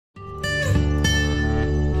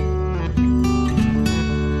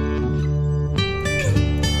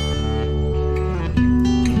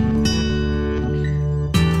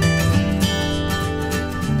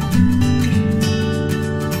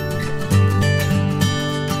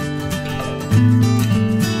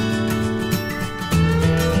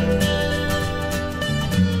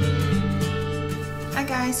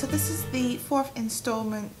fourth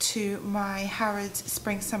installment to my Harrods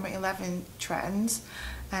Spring Summer 11 trends,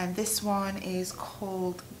 and this one is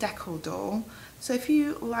called Deco Doll. So if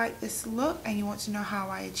you like this look and you want to know how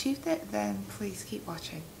I achieved it, then please keep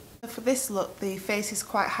watching. For this look, the face is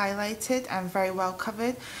quite highlighted and very well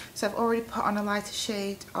covered, so I've already put on a lighter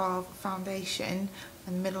shade of foundation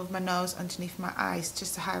in the middle of my nose underneath my eyes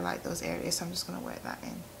just to highlight those areas. So I'm just going to work that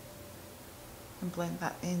in and blend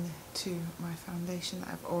that into my foundation that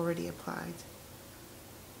I've already applied.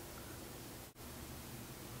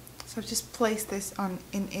 So I've just placed this on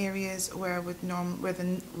in areas where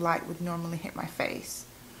the light would normally hit my face.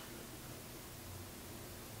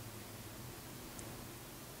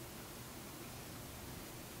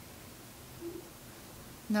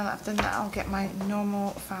 Now that I've done that, I'll get my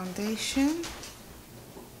normal foundation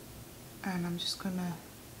and I'm just gonna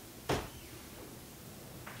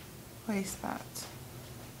place that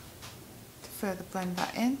to further blend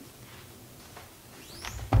that in.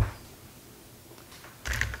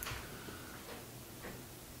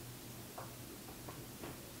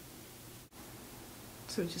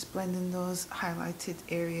 So just blending those highlighted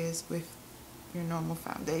areas with your normal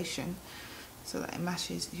foundation so that it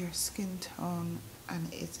matches your skin tone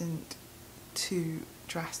and isn't too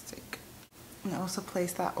drastic. And also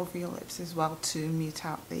place that over your lips as well to mute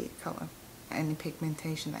out the colour, any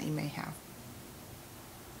pigmentation that you may have.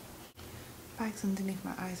 Bags underneath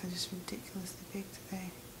my eyes are just ridiculously big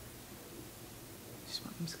today. I just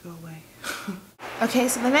want them to go away. Okay,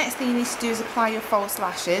 so the next thing you need to do is apply your false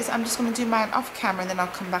lashes. I'm just going to do mine off camera and then I'll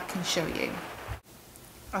come back and show you.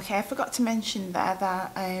 Okay, I forgot to mention there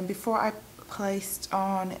that before I placed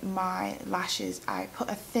on my lashes, I put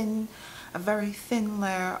a very thin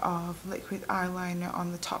layer of liquid eyeliner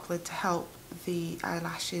on the top lid to help the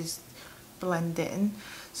eyelashes blend in.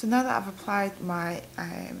 So now that I've applied my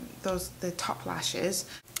the top lashes,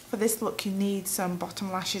 for this look you need some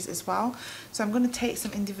bottom lashes as well. So I'm going to take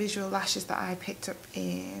some individual lashes that I picked up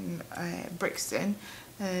in Brixton,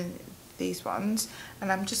 and these ones,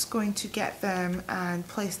 and I'm just going to get them and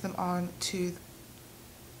place them on to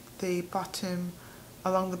the bottom,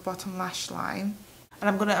 along the bottom lash line. And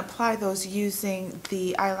I'm going to apply those using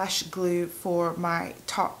the eyelash glue for my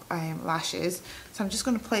top lashes. So I'm just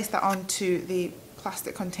going to place that onto the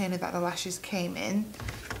plastic container that the lashes came in.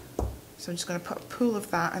 So I'm just going to put a pool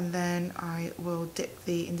of that and then I will dip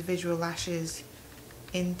the individual lashes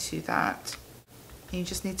into that. And you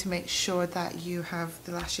just need to make sure that you have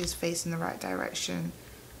the lashes facing the right direction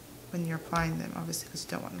when you're applying them, obviously, because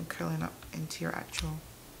you don't want them curling up into your actual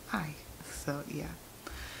eye. So yeah.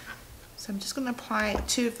 So I'm just going to apply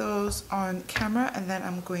 2 of those on camera and then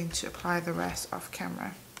I'm going to apply the rest off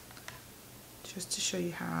camera, just to show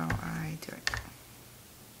you how I do it.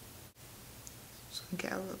 Just going to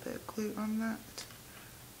get a little bit of glue on that.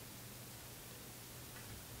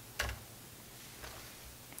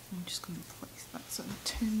 I'm just going to place that, so I'm going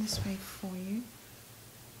to turn this way for you.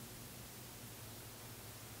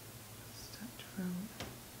 Start from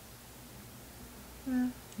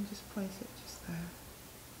there and just place it just there.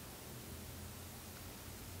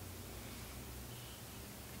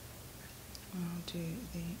 I'll do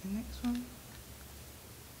the next one.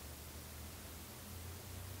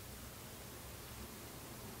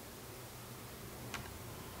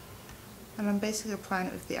 And I'm basically applying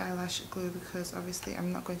it with the eyelash glue because obviously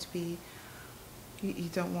I'm not going to be, you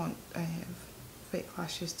don't want fake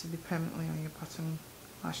lashes to be permanently on your bottom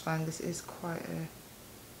lash line. This is quite a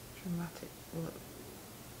dramatic look.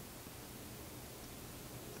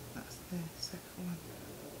 That's the second one.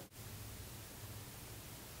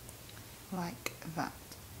 Like that.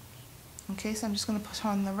 Okay, so I'm just going to put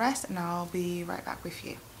on the rest and I'll be right back with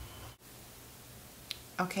you.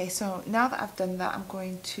 Okay, so now that I've done that, I'm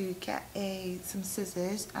going to get some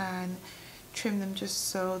scissors and trim them just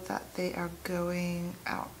so that they are going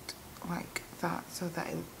out like that, so that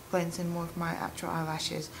it blends in more of my actual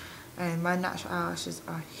eyelashes. And my natural eyelashes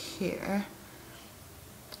are here,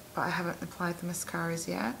 but I haven't applied the mascaras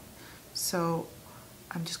yet, so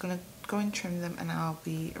I'm just going to go and trim them and I'll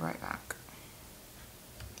be right back.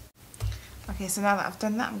 Okay, so now that I've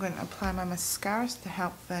done that, I'm going to apply my mascaras to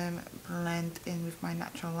help them blend in with my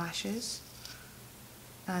natural lashes.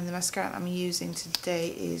 And the mascara that I'm using today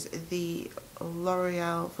is the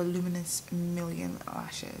L'Oreal Voluminous Million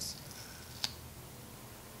Lashes.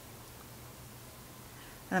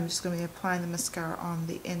 And I'm just going to be applying the mascara on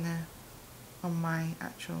the inner, on my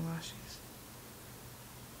actual lashes.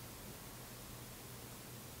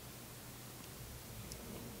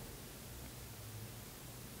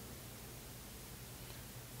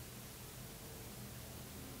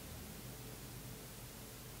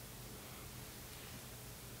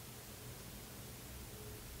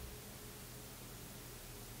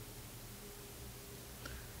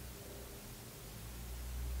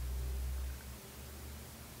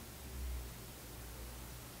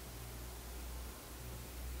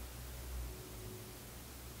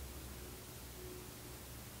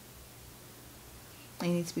 And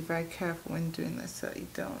you need to be very careful when doing this so that you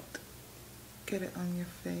don't get it on your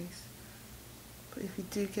face. But if you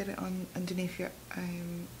do get it on underneath your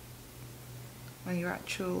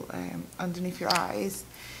underneath your eyes,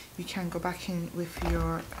 you can go back in with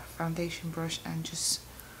your foundation brush and just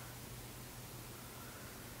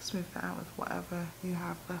smooth that out with whatever you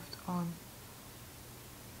have left on.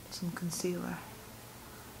 Some concealer.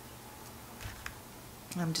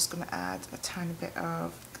 I'm just going to add a tiny bit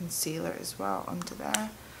of concealer as well under there.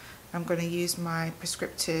 I'm going to use my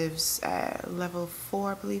Prescriptives level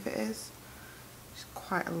 4, I believe it is. It's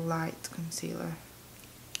quite a light concealer.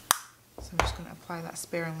 So I'm just going to apply that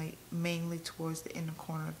sparingly, mainly towards the inner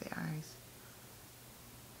corner of the eyes.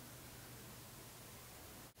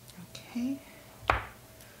 Okay.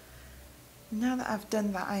 Now that I've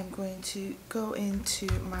done that, I'm going to go into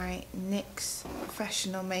my NYX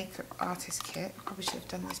Professional Makeup Artist Kit. I probably should have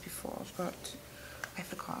done this before, but I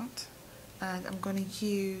forgot. And I'm going to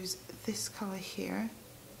use this colour here.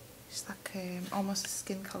 It's like almost a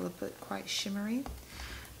skin colour, but quite shimmery.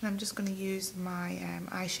 And I'm just going to use my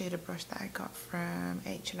eyeshadow brush that I got from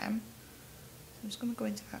H&M. I'm just going to go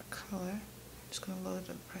into that colour. I'm just going to load up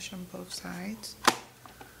the brush on both sides.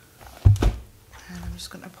 And I'm just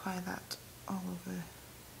going to apply that all over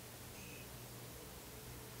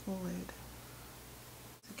the lid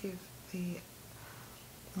to give the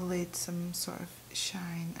lid some sort of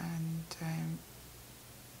shine and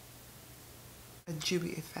a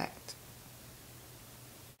dewy effect.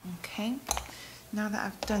 Okay, now that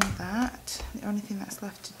I've done that, the only thing that's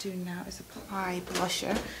left to do now is apply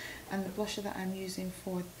blusher, and the blusher that I'm using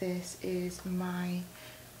for this is my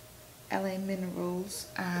LA Minerals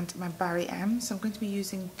and my Barry M. So I'm going to be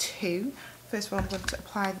using two. First of all, I'm going to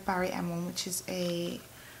apply the Barry M one, which is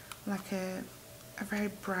like a very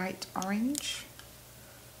bright orange.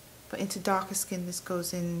 But into darker skin, this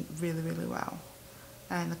goes in really, really well.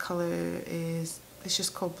 And the colour is, it's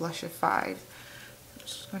just called Blusher 5. I'm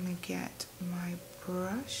just going to get my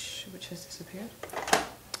brush, which has disappeared.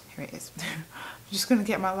 Here it is. I'm just going to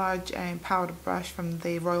get my large powder brush from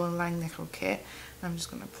the Royal & Langnickel kit. And I'm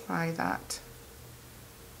just going to apply that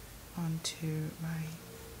onto my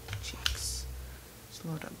cheeks. Just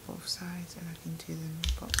load up both sides and I can do them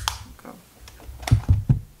both. Go. So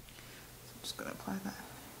I'm just going to apply that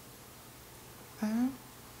there.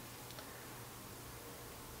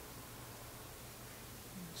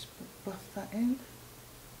 Just buff that in.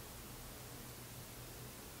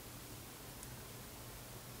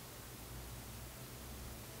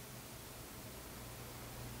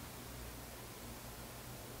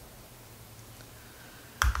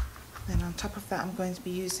 Then on top of that, I'm going to be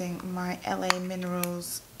using my LA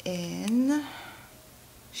Minerals in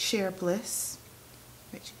Sheer Bliss,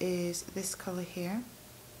 which is this colour here.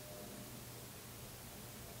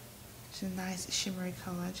 It's a nice shimmery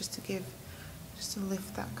colour, just to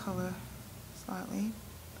lift that colour slightly.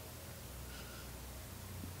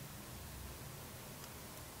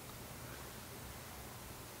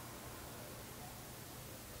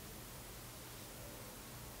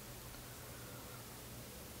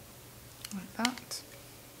 Like that.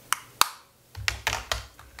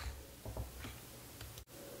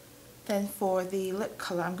 Then for the lip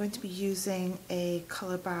colour, I'm going to be using a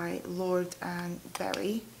colour by Lord and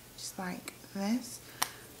Berry, just like this.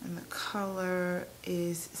 And the colour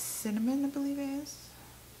is Cinnamon, I believe it is.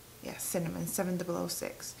 Yeah, Cinnamon,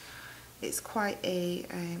 7006. It's quite a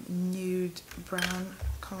nude brown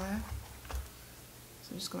colour.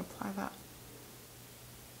 So I'm just going to apply that.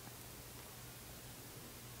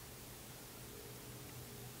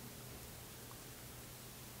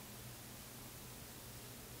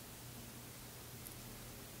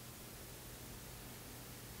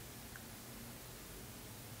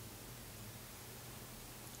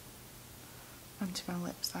 Onto my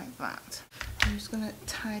lips like that. I'm just going to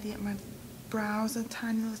tidy up my brows a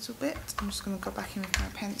tiny little bit. I'm just going to go back in with my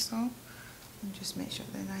pencil and just make sure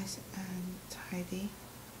they're nice and tidy.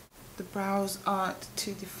 The brows aren't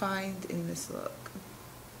too defined in this look,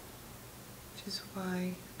 which is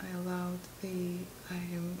why I allowed the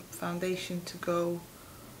foundation to go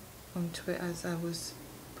onto it as I was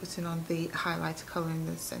putting on the highlighter colour in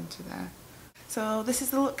the centre there. So this is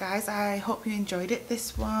the look, guys. I hope you enjoyed it.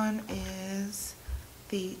 This one is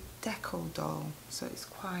the Deco doll, so it's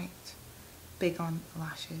quite big on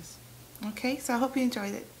lashes. Okay, so I hope you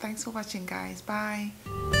enjoyed it. Thanks for watching, guys. Bye.